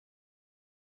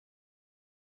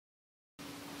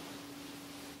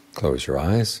Close your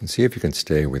eyes and see if you can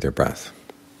stay with your breath.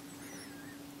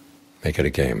 Make it a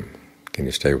game. Can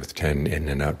you stay with 10 in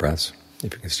and out breaths?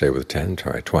 If you can stay with 10,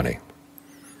 try 20.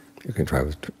 You can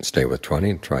stay with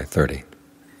 20, try 30.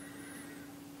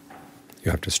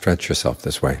 You have to stretch yourself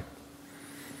this way.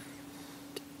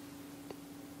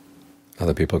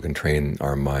 Other people can train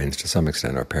our minds to some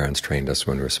extent. Our parents trained us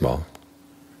when we were small.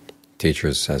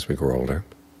 Teachers as we grow older.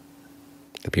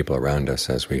 The people around us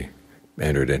as we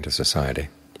entered into society.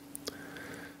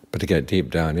 But to get deep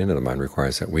down into the mind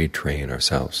requires that we train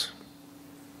ourselves.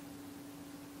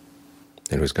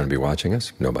 And who's going to be watching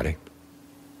us? Nobody.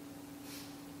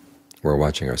 We're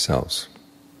watching ourselves.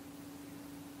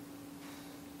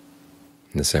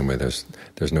 In the same way,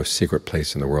 there's no secret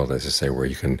place in the world, as I say, where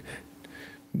you can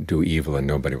do evil and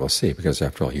nobody will see, because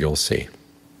after all, you'll see.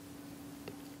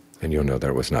 And you'll know that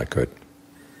it was not good.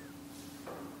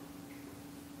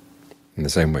 In the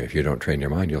same way, if you don't train your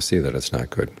mind, you'll see that it's not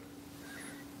good.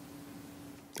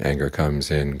 Anger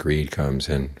comes in, greed comes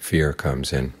in, fear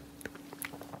comes in.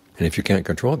 And if you can't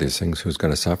control these things, who's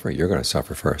going to suffer? You're going to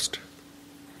suffer first.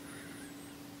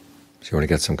 So you want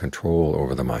to get some control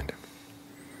over the mind.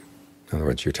 In other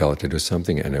words, you tell it to do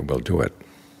something and it will do it.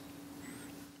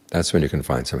 That's when you can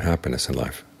find some happiness in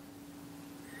life.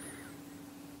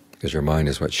 Because your mind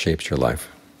is what shapes your life.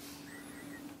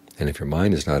 And if your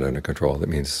mind is not under control, that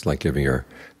means it's like giving your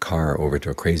car over to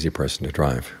a crazy person to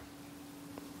drive.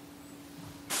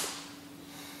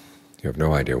 You have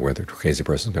no idea whether a crazy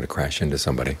person is going to crash into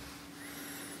somebody.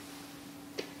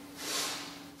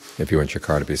 If you want your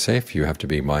car to be safe, you have to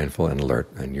be mindful and alert,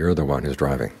 and you're the one who's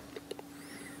driving.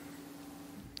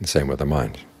 The same with the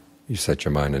mind. You set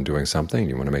your mind on doing something,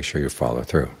 you want to make sure you follow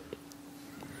through.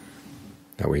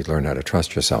 That way you learn how to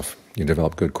trust yourself. You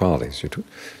develop good qualities, your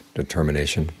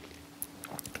determination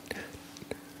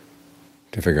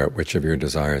to figure out which of your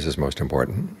desires is most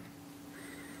important.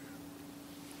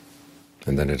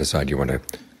 And then to decide you want to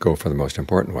go for the most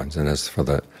important ones. And as for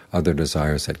the other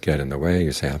desires that get in the way,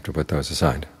 you say, I have to put those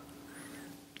aside.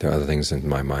 There are other things in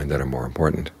my mind that are more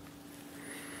important.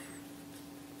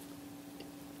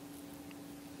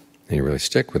 And you really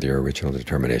stick with your original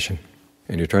determination.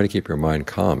 And you try to keep your mind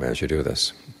calm as you do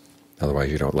this.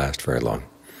 Otherwise you don't last very long.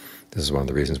 This is one of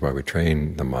the reasons why we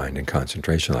train the mind in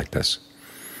concentration like this.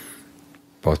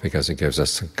 Both because it gives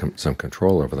us some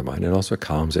control over the mind and also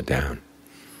calms it down.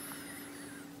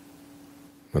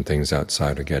 When things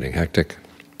outside are getting hectic,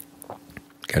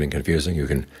 getting confusing, you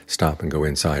can stop and go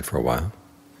inside for a while.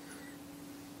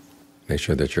 Make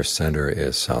sure that your center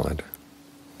is solid.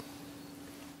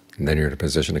 And then you're in a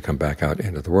position to come back out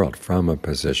into the world from a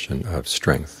position of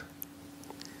strength.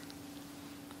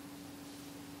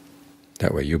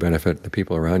 That way you benefit, the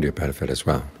people around you benefit as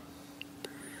well.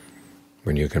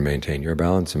 When you can maintain your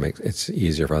balance, it's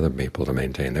easier for other people to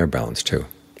maintain their balance too.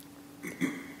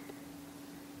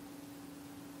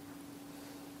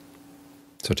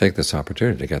 So take this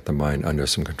opportunity to get the mind under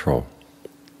some control,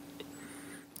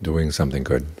 doing something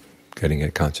good, getting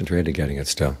it concentrated, getting it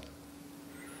still.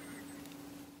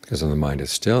 Because when the mind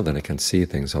is still, then it can see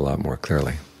things a lot more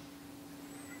clearly.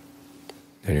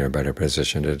 And you're in a better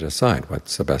position to decide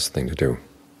what's the best thing to do.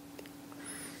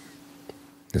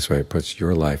 This way it puts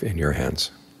your life in your hands.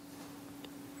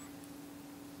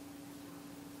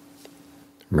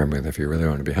 Remember that if you really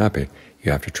want to be happy,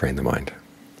 you have to train the mind.